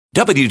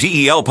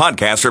WDEL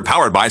podcasts are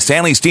powered by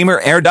Stanley Steamer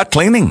Air Duct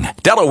Cleaning,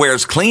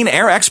 Delaware's clean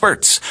air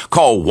experts.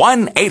 Call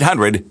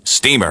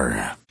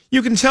 1-800-STEAMER.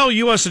 You can tell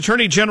U.S.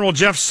 Attorney General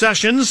Jeff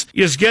Sessions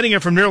is getting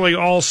it from nearly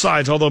all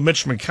sides, although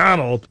Mitch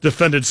McConnell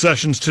defended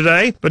Sessions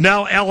today. But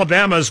now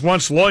Alabama's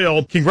once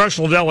loyal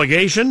congressional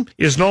delegation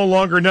is no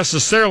longer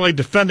necessarily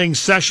defending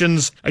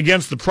Sessions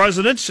against the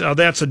president.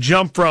 That's a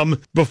jump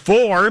from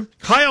before.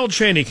 Kyle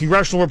Cheney,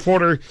 congressional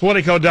reporter,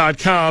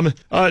 Politico.com.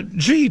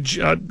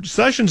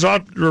 Sessions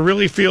ought to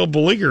really feel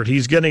beleaguered.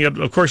 He's getting it,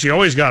 of course, he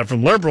always got it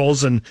from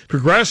liberals and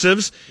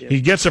progressives. Yeah. He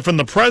gets it from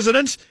the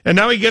president, and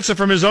now he gets it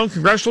from his own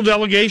congressional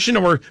delegation,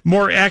 or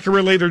more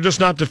accurately, they're just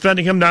not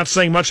defending him, not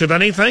saying much of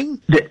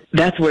anything?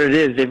 That's what it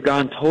is. They've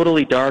gone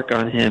totally dark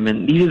on him,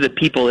 and these are the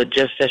people that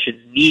Jeff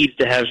Sessions needs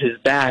to have his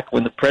back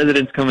when the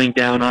president's coming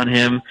down on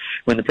him,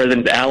 when the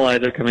president's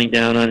allies are coming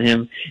down on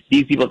him.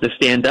 These people have to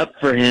stand up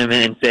for him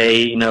and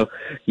say,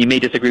 you may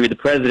disagree with the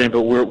president,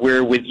 but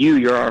we're with you.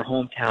 You're our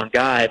hometown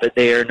guy, but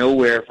they are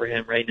nowhere for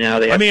him right now.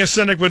 A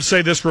cynic would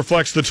say this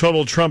reflects the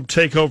total Trump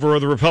takeover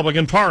of the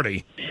Republican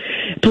Party.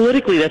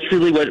 Politically, that's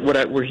really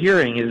what we're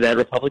hearing, is that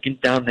Republicans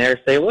down there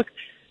say, look,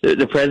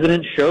 the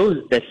president shows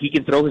that he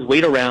can throw his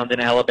weight around in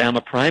Alabama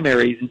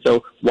primaries, and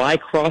so why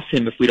cross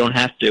him if we don't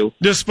have to?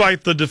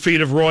 Despite the defeat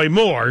of Roy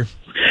Moore.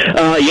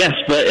 Yes,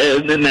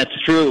 and that's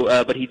true.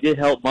 But he did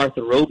help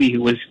Martha Roby,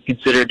 who was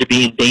considered to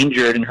be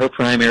endangered in her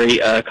primary,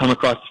 come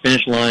across the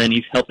finish line.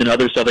 He's helped in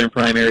other southern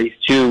primaries,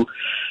 too.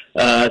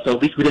 So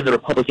at least within the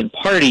Republican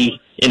Party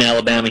in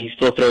Alabama, he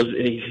still has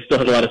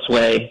a lot of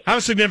sway. How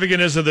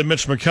significant is it that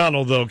Mitch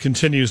McConnell, though,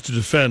 continues to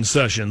defend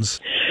Sessions?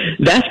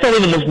 That's probably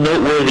the most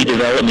noteworthy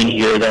development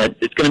here, that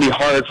it's going to be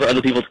hard for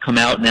other people to come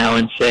out now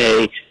and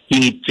say he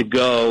needs to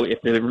go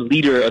if the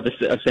leader of the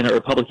Senate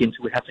Republicans,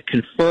 who would have to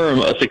confirm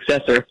a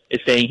successor, is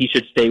saying he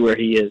should stay where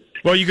he is.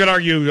 Well, you could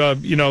argue,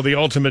 the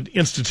ultimate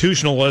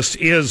institutionalist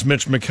is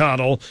Mitch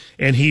McConnell,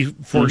 and he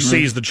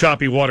foresees the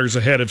choppy waters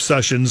ahead if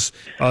Sessions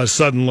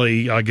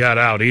suddenly got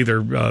out,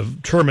 either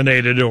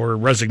terminated or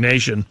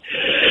resignation.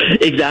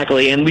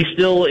 Exactly, and we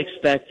still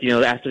expect,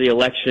 after the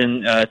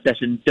election,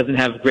 Sessions doesn't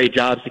have great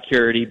job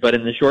security, but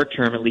in the short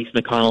term, at least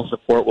McConnell's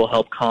support will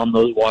help calm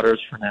those waters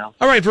for now.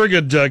 All right, very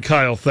good,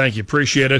 Kyle. Thank you. Appreciate it.